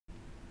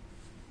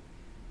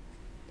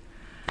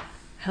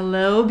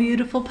Hello,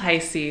 beautiful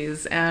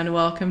Pisces, and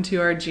welcome to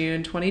our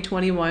June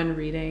 2021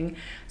 reading.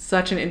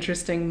 Such an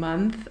interesting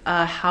month.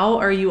 How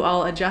are you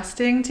all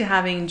adjusting to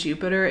having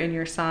Jupiter in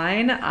your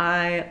sign?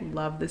 I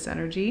love this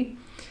energy.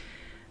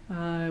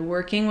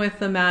 Working with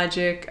the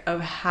magic of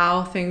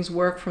how things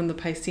work from the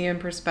Piscean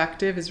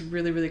perspective is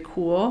really, really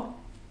cool.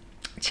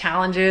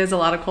 Challenges, a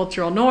lot of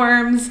cultural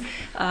norms.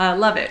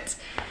 Love it.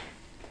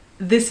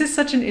 This is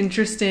such an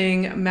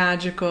interesting,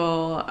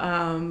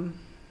 magical,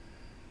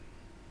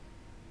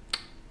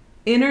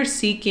 inner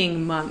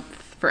seeking month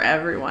for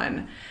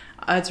everyone.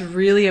 It's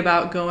really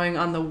about going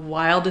on the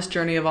wildest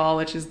journey of all,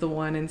 which is the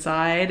one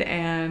inside,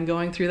 and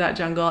going through that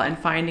jungle and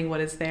finding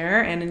what is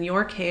there. And in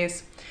your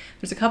case,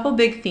 there's a couple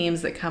big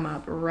themes that come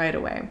up right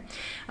away.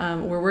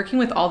 We're working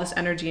with all this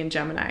energy in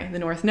Gemini. The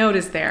North Node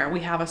is there.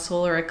 We have a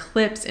solar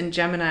eclipse in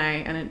Gemini,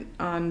 and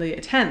on the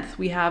 10th,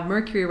 we have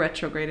Mercury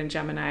retrograde in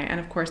Gemini, and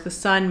of course the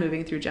Sun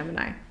moving through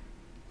Gemini.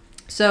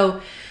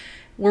 So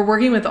we're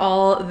working with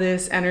all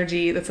this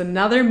energy that's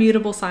another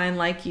mutable sign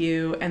like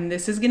you, and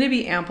this is going to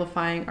be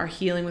amplifying our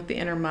healing with the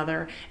inner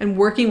mother and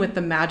working with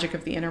the magic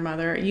of the inner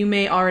mother. You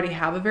may already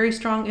have a very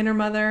strong inner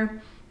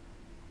mother,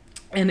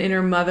 an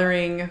inner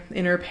mothering,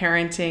 inner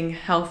parenting,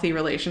 healthy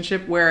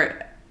relationship,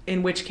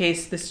 in which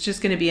case this is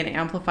just going to be an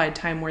amplified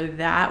time where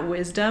that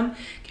wisdom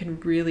can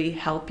really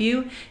help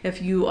you.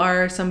 If you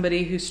are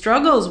somebody who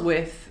struggles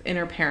with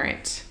inner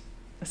parent,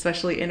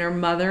 especially inner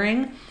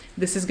mothering,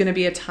 this is going to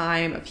be a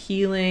time of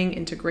healing,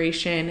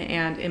 integration,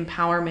 and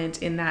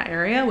empowerment in that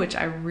area, which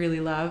I really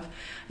love.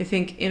 I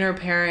think inner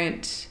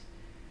parent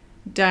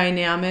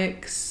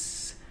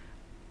dynamics,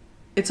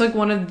 it's like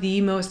one of the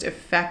most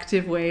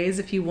effective ways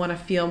if you want to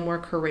feel more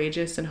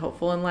courageous and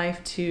hopeful in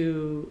life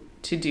to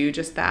do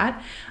just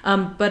that.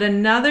 But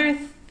another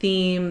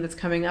theme that's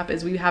coming up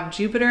is we have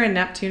Jupiter and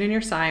Neptune in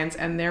your signs,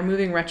 and they're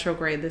moving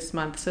retrograde this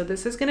month. So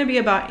this is going to be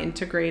about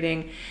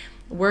integrating,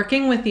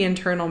 working with the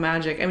internal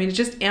magic. I mean, it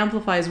just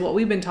amplifies what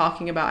we've been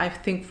talking about, I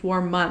think,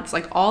 for months,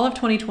 like all of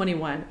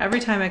 2021. Every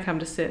time I come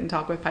to sit and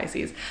talk with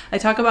Pisces, I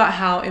talk about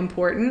how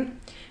important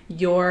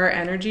your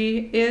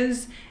energy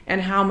is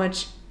and how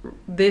much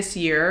this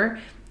year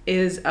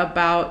is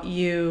about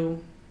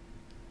you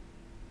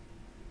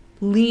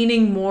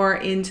leaning more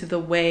into the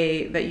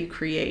way that you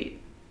create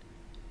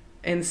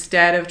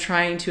instead of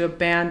trying to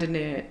abandon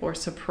it or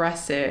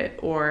suppress it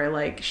or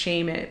like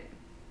shame it.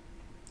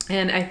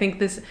 And I think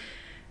this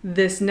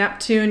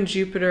Neptune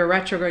Jupiter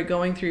retrograde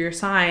going through your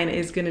sign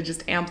is going to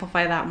just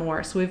amplify that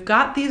more. So we've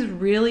got these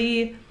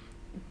really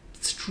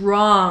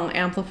strong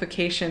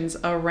amplifications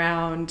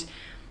around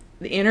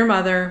the inner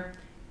mother,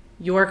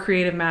 your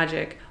creative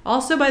magic.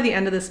 Also, by the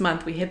end of this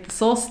month, we hit the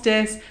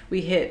solstice,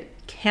 we hit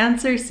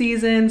Cancer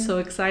season, so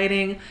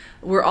exciting.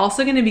 We're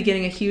also going to be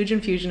getting a huge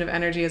infusion of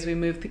energy as we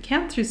move the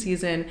Cancer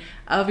season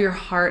of your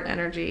heart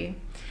energy.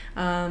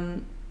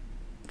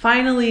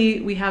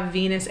 Finally, we have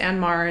Venus and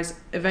Mars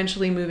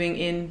eventually moving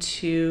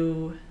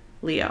into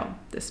Leo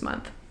this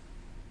month.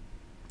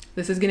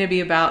 This is going to be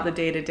about the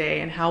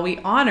day-to-day and how we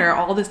honor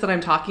all this that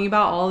I'm talking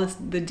about, all this,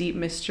 the deep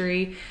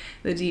mystery,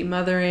 the deep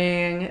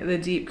mothering, the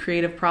deep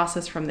creative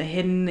process from the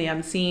hidden, the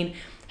unseen,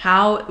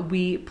 how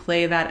we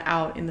play that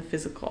out in the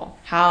physical,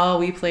 how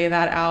we play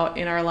that out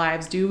in our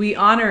lives. Do we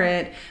honor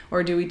it,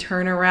 or do we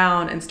turn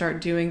around and start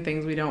doing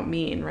things we don't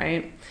mean,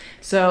 right?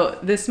 So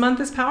this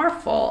month is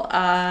powerful.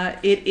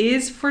 It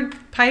is for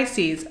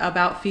Pisces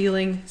about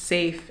feeling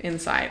safe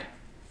inside,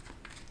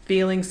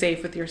 feeling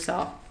safe with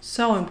yourself.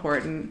 So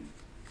important.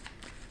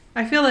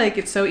 I feel like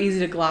it's so easy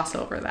to gloss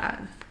over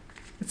that.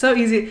 It's so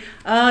easy.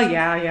 Oh,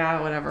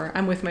 yeah, whatever.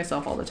 I'm with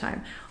myself all the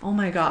time. Oh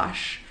my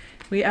gosh.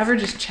 We ever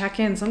just check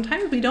in,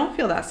 sometimes we don't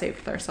feel that safe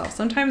with ourselves.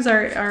 Sometimes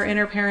our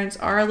inner parents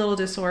are a little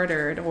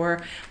disordered,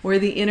 or where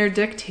the inner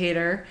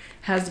dictator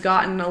has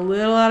gotten a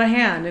little out of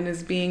hand and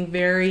is being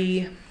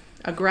very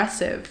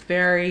aggressive,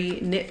 very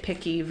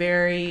nitpicky,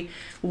 very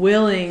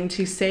willing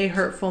to say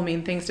hurtful,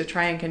 mean things to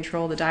try and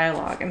control the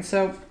dialogue. And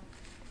so,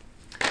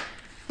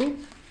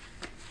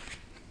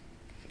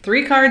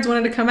 three cards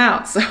wanted to come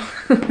out, so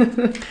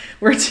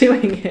we're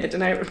doing it,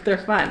 and they're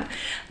fun.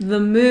 The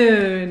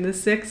Moon, the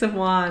Six of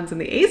Wands,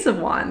 and the Ace of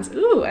Wands.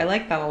 Ooh, I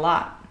like that a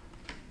lot.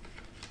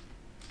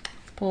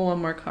 Pull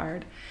one more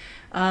card.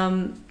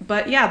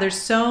 But yeah, there's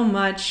so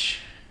much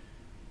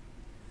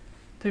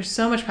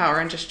power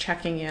in just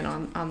checking in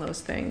on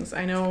those things.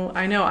 I know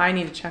I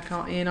need to check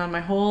in on my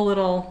whole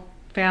little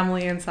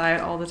family inside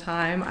all the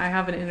time. I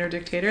have an inner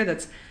dictator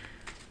that's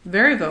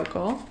very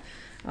vocal.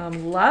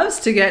 Loves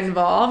to get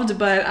involved,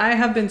 but I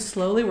have been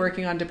slowly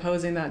working on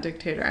deposing that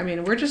dictator. I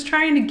mean, we're just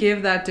trying to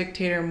give that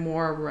dictator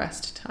more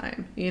rest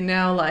time, you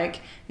know,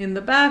 like in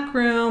the back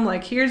room,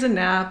 like here's a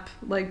nap,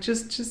 like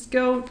just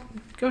go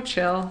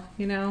chill,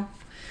 you know.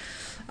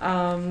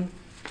 Oh,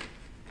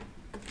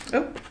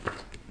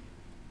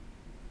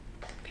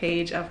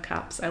 Page of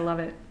Cups. I love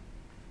it.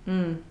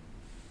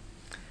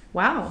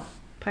 Wow,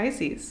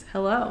 Pisces,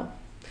 hello.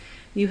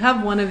 You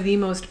have one of the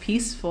most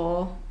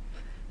peaceful,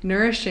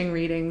 nourishing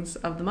readings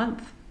of the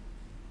month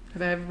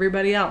of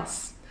everybody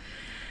else.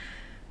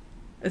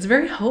 It's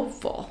very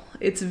hopeful.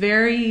 It's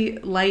very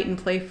light and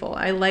playful.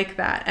 I like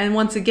that. And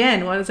once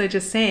again, what was I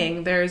just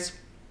saying? There's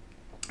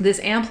this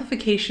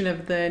amplification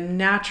of the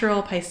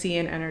natural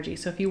Piscean energy.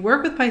 So if you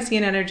work with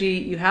Piscean energy,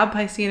 you have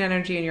Piscean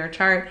energy in your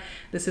chart,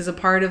 this is a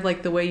part of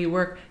like the way you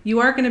work,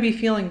 you are going to be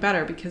feeling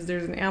better because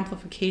there's an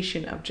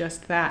amplification of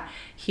just that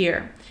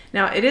here.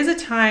 Now, it is a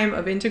time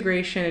of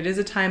integration. It is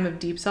a time of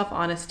deep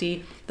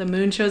self-honesty. The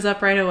moon shows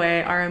up right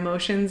away. Our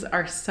emotions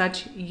are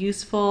such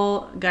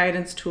useful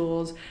guidance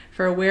tools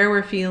for where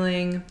we're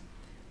feeling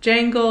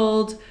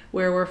jangled,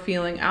 where we're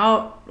feeling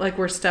out like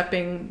we're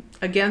stepping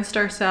against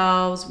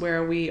ourselves,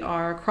 where we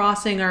are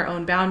crossing our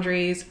own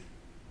boundaries,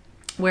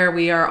 where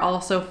we are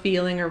also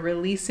feeling or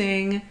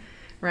releasing,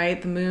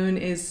 right? The moon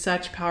is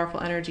such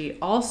powerful energy.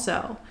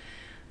 Also,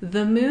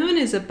 the moon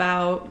is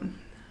about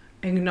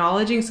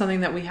acknowledging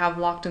something that we have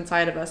locked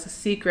inside of us, a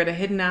secret, a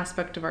hidden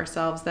aspect of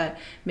ourselves that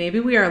maybe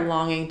we are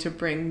longing to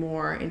bring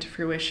more into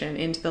fruition,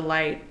 into the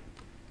light.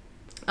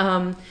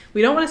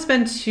 We don't want to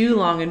spend too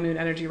long in moon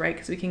energy, right?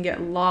 Because we can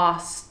get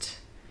lost.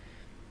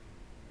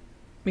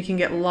 We can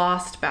get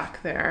lost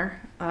back there,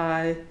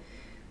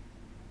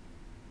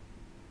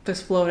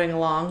 just floating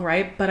along,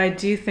 right? But I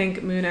do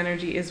think moon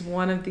energy is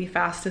one of the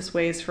fastest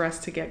ways for us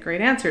to get great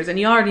answers. And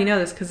you already know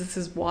this because this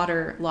is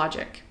water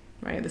logic,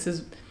 right? This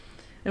is,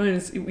 I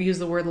wouldn't use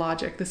the word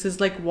logic. This is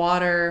like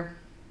water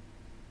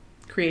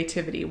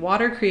creativity.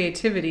 Water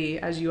creativity,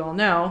 as you all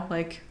know,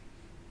 like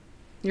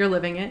you're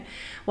living it.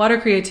 Water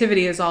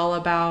creativity is all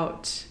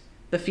about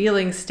the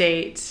feeling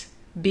state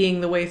being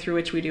the way through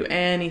which we do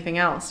anything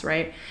else,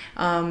 right?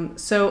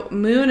 So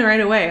moon right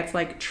away, it's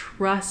like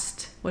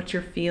trust what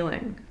you're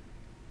feeling.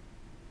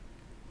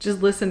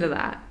 Just listen to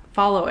that.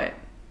 Follow it.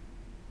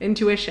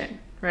 Intuition,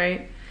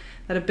 right?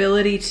 That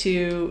ability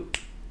to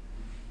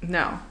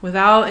know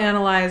without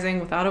analyzing,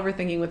 without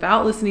overthinking,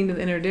 without listening to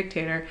the inner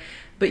dictator.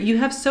 But you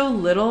have so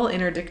little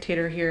inner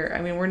dictator here.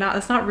 I mean,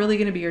 it's not really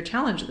going to be your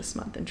challenge this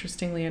month,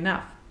 interestingly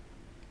enough.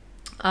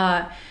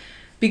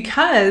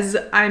 Because,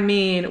 I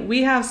mean,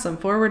 we have some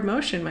forward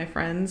motion, my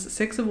friends.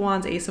 6 of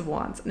Wands, Ace of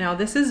Wands. Now,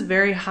 this is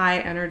very high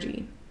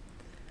energy.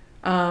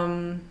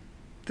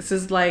 This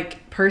is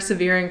like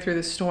persevering through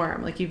the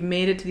storm. Like you've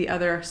made it to the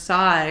other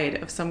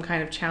side of some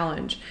kind of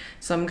challenge,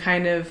 some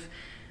kind of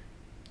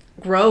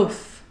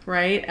growth,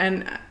 right?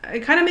 And it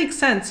kind of makes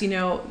sense. You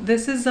know,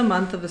 this is a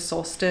month of the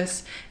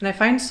solstice, and I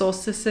find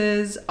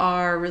solstices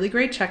are really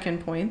great check-in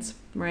points,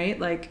 right?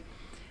 Like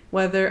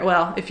whether,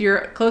 well, if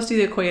you're close to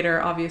the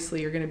equator,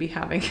 obviously you're going to be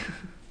having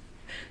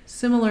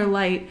similar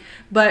light,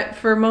 but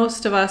for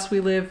most of us, we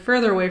live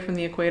further away from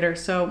the equator.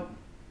 So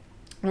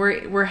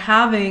we're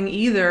having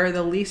either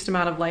the least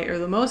amount of light or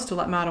the most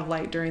amount of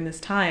light during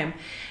this time.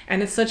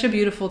 And it's such a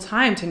beautiful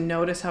time to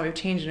notice how we've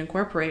changed and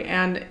incorporate.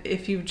 And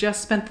if you've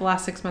just spent the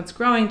last 6 months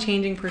growing,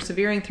 changing,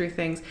 persevering through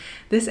things,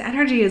 this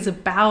energy is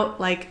about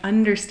like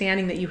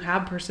understanding that you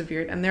have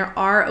persevered and there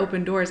are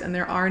open doors and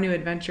there are new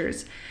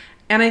adventures.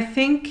 And I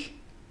think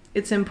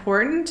it's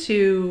important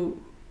to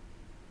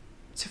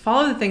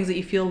follow the things that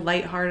you feel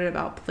lighthearted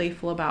about,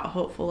 playful about,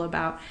 hopeful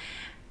about,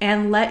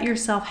 and let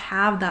yourself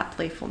have that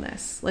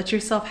playfulness. Let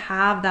yourself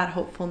have that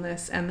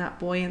hopefulness and that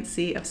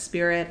buoyancy of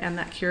spirit and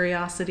that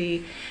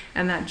curiosity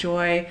and that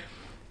joy.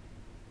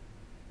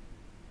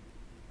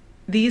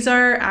 These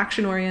are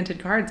action-oriented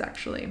cards,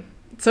 actually.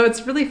 So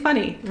it's really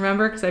funny,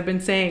 remember? Because I've been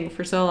saying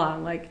for so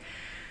long, like,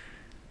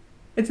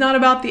 it's not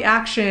about the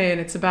action.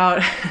 It's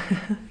about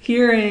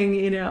hearing,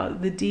 you know,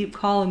 the deep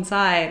call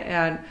inside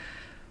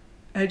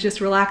and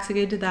just relaxing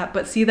into that.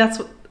 But see, that's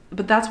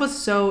what's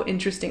so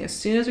interesting. As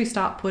soon as we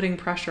stop putting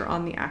pressure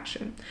on the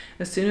action,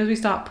 as soon as we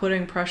stop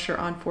putting pressure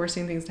on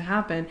forcing things to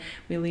happen,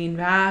 we lean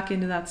back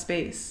into that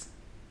space.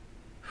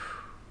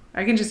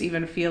 I can just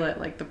even feel it,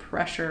 like the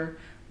pressure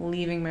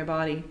leaving my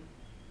body.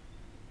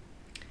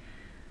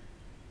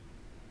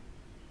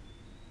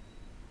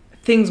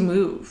 Things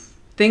move.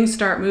 Things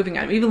start moving.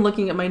 I'm even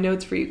looking at my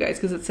notes for you guys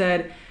because it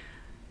said,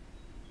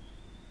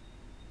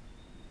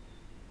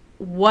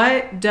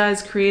 what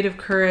does creative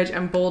courage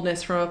and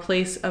boldness from a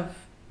place of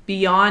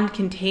beyond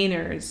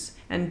containers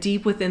and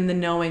deep within the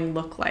knowing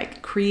look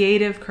like?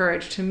 Creative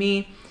courage, to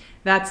me,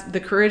 that's the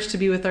courage to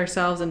be with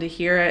ourselves and to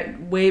hear it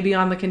way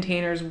beyond the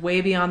containers,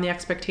 way beyond the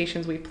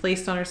expectations we've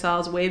placed on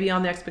ourselves, way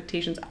beyond the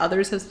expectations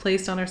others have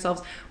placed on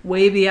ourselves,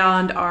 way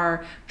beyond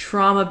our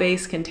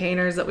trauma-based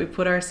containers that we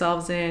put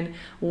ourselves in,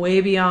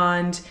 way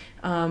beyond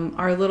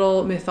our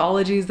little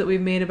mythologies that we've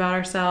made about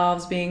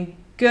ourselves, being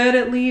good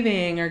at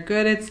leaving or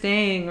good at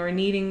staying or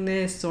needing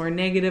this or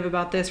negative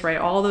about this, right?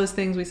 All those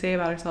things we say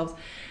about ourselves.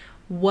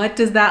 What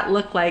does that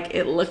look like?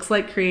 It looks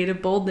like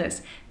creative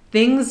boldness.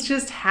 Things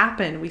just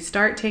happen. We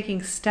start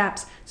taking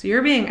steps. So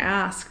you're being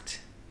asked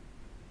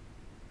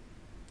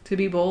to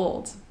be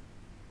bold.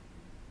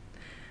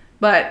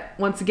 But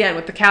once again,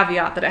 with the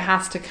caveat that it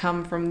has to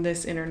come from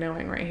this inner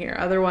knowing right here.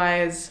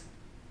 Otherwise,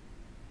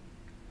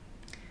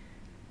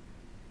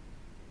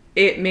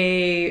 it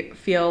may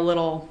feel a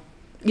little,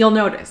 you'll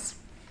notice.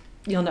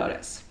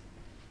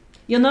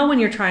 You'll know when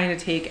you're trying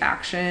to take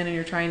action and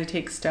you're trying to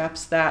take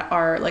steps that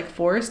are like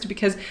forced,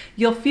 because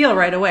you'll feel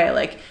right away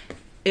like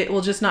it will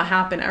just not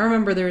happen. I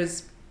remember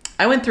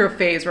I went through a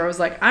phase where I was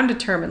like, I'm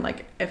determined.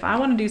 Like if I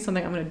want to do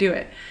something, I'm going to do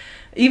it.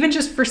 Even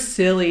just for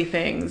silly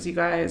things, you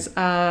guys.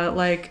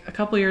 Like a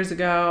couple years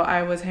ago,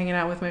 I was hanging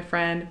out with my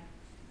friend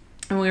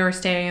and we were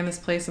staying in this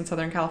place in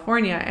Southern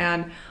California,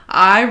 and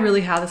I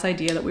really had this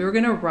idea that we were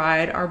gonna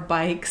ride our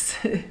bikes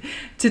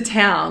to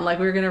town. Like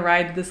we were gonna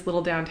ride to this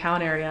little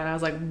downtown area, and I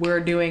was like,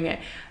 we're doing it.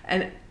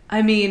 And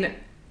I mean,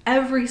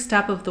 every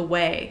step of the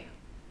way,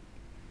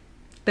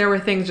 there were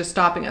things just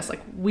stopping us.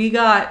 Like we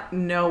got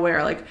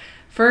nowhere. Like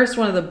first,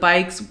 one of the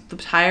bikes, the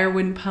tire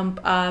wouldn't pump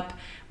up.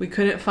 We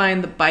couldn't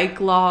find the bike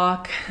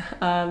lock.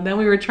 Then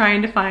we were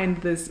trying to find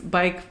this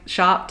bike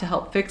shop to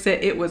help fix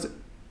it. It was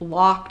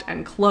locked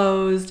and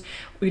closed.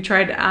 We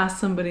tried to ask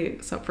somebody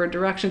for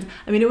directions.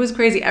 I mean, it was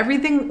crazy.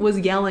 Everything was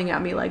yelling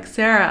at me like,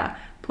 Sarah,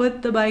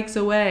 put the bikes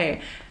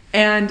away.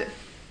 And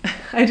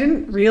I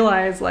didn't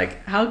realize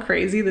like how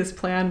crazy this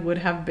plan would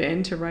have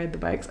been to ride the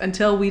bikes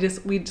until we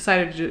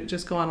decided to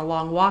just go on a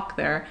long walk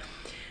there.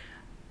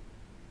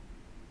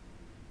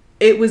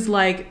 It was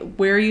like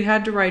where you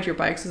had to ride your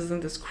bikes was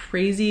in this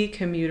crazy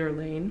commuter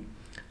lane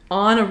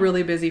on a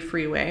really busy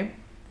freeway,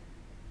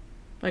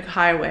 like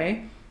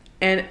highway.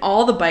 And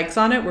all the bikes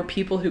on it were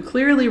people who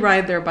clearly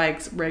ride their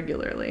bikes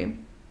regularly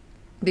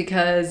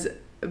because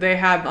they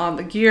had on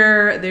the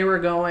gear. They were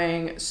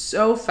going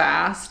so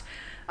fast.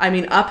 I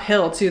mean,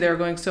 uphill too. They were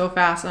going so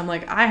fast. And I'm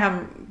like, I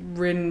haven't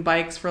ridden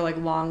bikes for like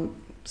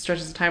long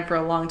stretches of time for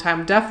a long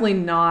time. Definitely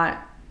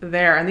not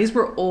there. And these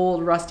were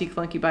old, rusty,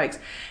 clunky bikes.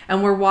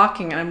 And we're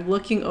walking and I'm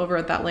looking over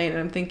at that lane and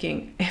I'm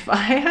thinking, if I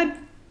had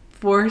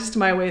forced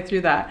my way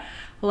through that,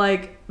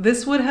 like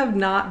this would have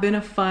not been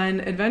a fun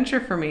adventure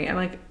for me. And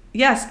like,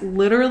 yes,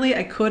 literally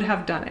I could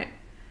have done it,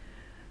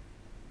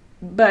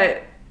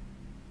 but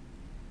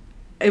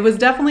it was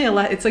definitely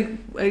it's like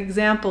an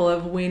example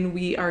of when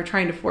we are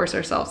trying to force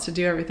ourselves to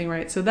do everything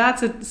right. So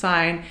that's a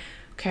sign,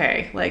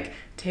 okay, like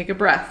take a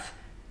breath.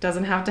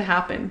 Doesn't have to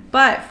happen.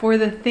 But for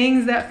the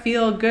things that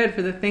feel good,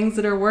 for the things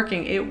that are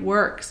working, it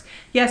works.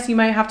 Yes, you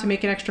might have to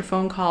make an extra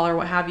phone call or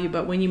what have you,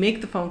 but when you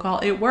make the phone call,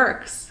 it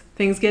works.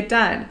 Things get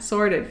done,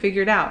 sorted,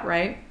 figured out,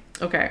 right?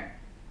 Okay.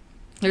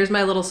 Here's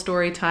my little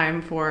story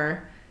time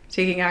for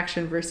taking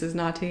action versus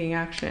not taking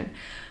action.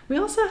 We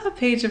also have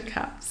Page of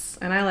Cups,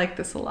 and I like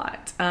this a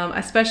lot,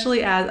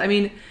 especially as, I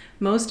mean,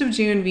 most of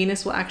June,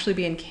 Venus will actually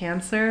be in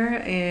Cancer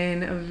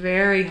in a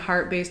very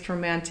heart-based,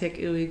 romantic,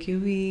 ooey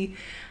gooey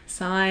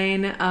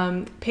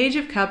sign. Page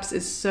of Cups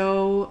is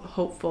so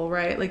hopeful,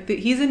 right? Like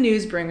he's a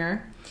news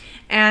bringer,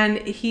 and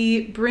he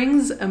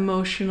brings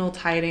emotional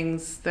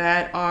tidings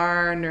that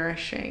are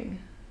nourishing,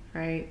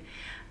 right?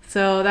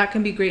 So that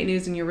can be great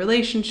news in your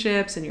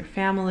relationships and your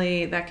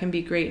family. That can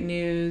be great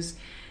news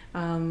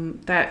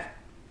that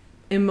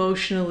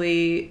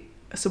emotionally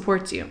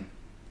supports you.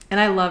 And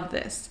I love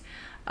this.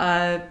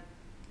 I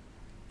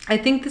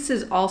think this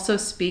is also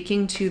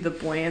speaking to the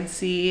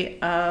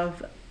buoyancy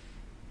of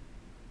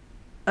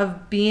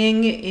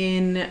being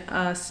in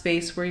a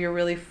space where you're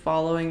really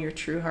following your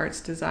true heart's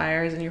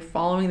desires and you're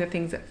following the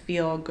things that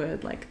feel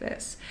good like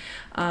this.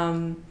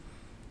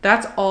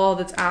 That's all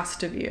that's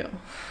asked of you.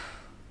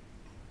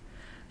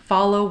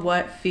 Follow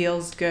what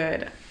feels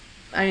good.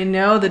 I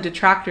know the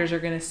detractors are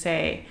going to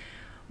say,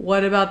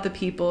 what about the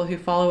people who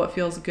follow what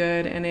feels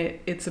good and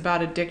it's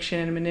about addiction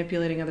and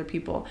manipulating other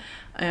people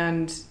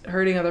and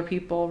hurting other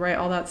people, right?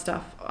 All that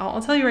stuff.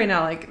 I'll tell you right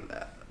now, like,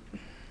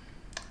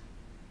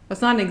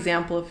 that's not an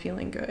example of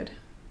feeling good.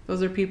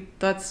 Those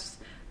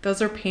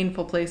are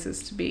painful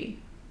places to be.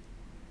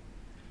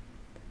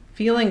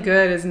 Feeling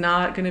good is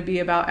not going to be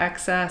about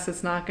excess.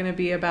 It's not going to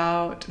be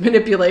about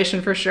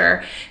manipulation for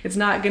sure. It's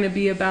not going to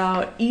be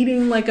about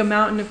eating like a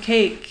mountain of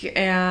cake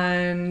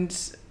and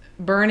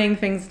burning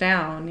things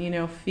down. You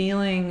know,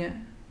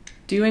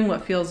 doing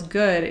what feels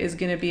good is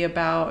going to be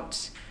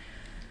about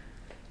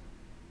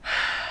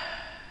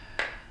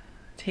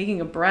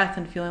taking a breath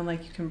and feeling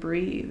like you can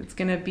breathe. It's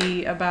going to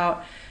be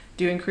about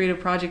doing creative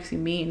projects you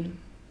mean.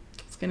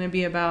 It's going to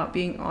be about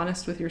being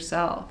honest with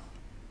yourself.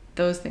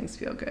 Those things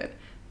feel good.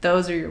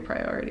 Those are your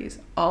priorities,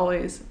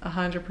 always,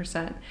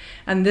 100%.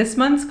 And this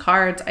month's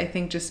cards, I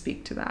think, just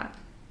speak to that.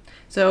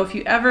 So if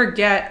you ever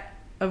get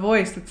a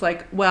voice that's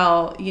like,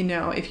 well, you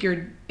know, if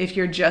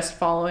you're just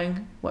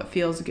following what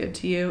feels good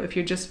to you, if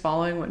you're just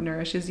following what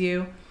nourishes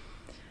you,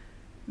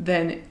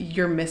 then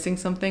you're missing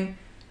something.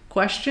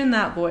 Question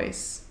that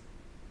voice.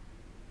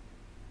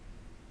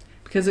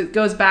 Because it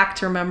goes back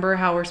to remember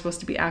how we're supposed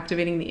to be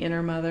activating the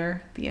inner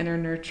mother, the inner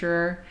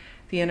nurturer,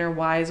 the inner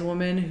wise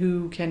woman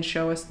who can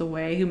show us the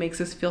way, who makes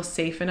us feel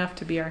safe enough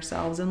to be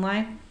ourselves in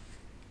life.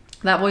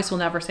 That voice will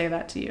never say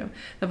that to you.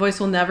 The voice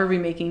will never be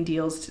making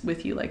deals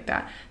with you like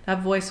that.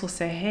 That voice will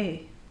say,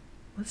 hey,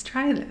 let's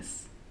try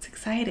this. It's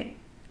exciting.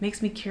 It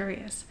makes me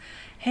curious.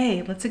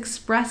 Hey, let's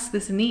express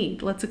this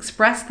need. Let's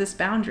express this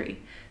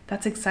boundary.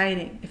 That's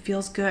exciting. It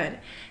feels good.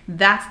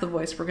 That's the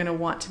voice we're going to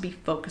want to be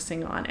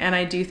focusing on. And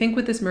I do think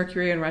with this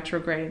Mercury in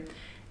retrograde,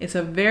 it's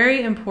a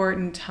very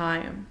important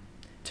time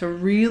to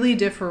really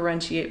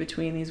differentiate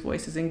between these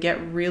voices and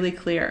get really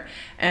clear.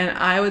 And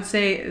I would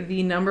say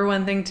the number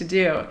one thing to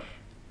do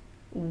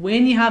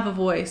when you have a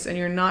voice and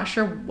you're not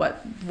sure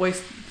what voice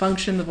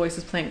function the voice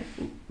is playing,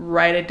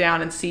 write it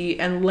down and see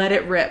and let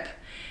it rip.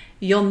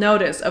 You'll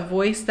notice a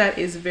voice that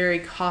is very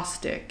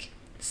caustic,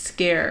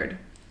 scared,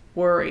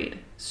 worried,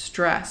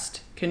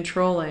 stressed,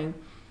 controlling,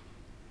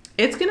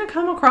 it's going to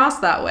come across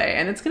that way,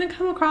 and it's going to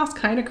come across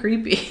kind of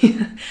creepy.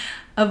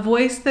 A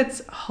voice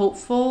that's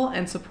hopeful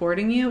and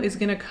supporting you is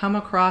going to come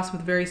across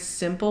with very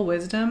simple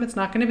wisdom. It's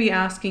not going to be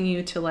asking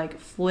you to like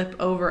flip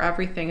over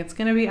everything. It's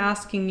going to be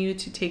asking you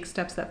to take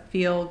steps that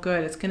feel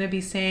good. It's going to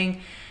be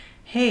saying,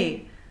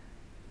 hey,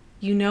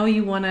 you know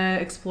you want to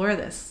explore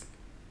this.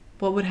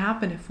 What would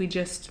happen if we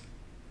just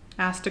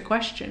asked a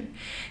question?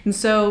 And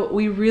so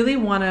we really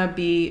want to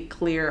be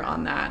clear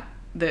on that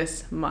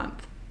this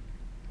month.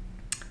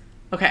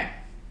 Okay.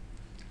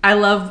 I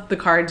love the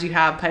cards you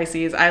have,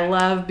 Pisces. I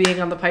love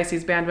being on the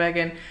Pisces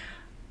bandwagon.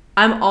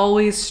 I'm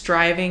always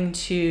striving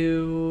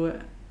to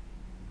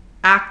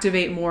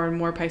activate more and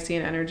more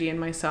Piscean energy in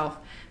myself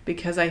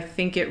because I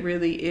think it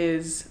really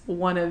is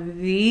one of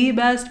the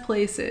best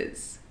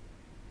places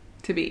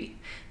to be.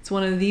 It's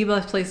one of the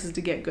best places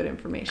to get good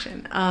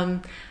information.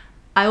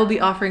 I will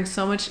be offering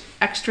so much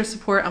extra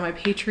support on my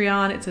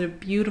Patreon. It's a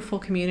beautiful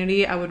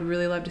community. I would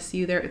really love to see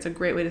you there. It's a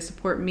great way to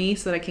support me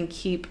so that I can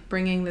keep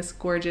bringing this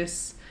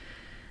gorgeous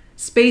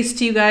space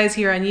to you guys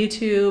here on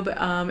YouTube.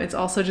 It's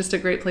also just a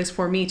great place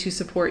for me to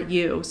support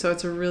you. So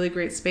it's a really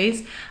great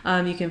space.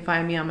 You can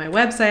find me on my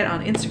website,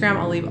 on Instagram.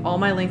 I'll leave all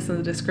my links in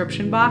the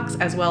description box,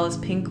 as well as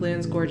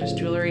PinkLune's gorgeous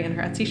jewelry and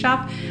her Etsy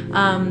shop.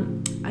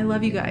 I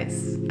love you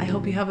guys. I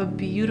hope you have a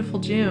beautiful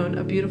June,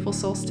 a beautiful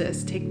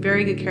solstice. Take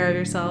very good care of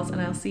yourselves,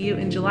 and I'll see you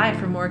in July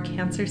for more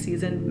Cancer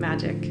season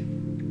magic.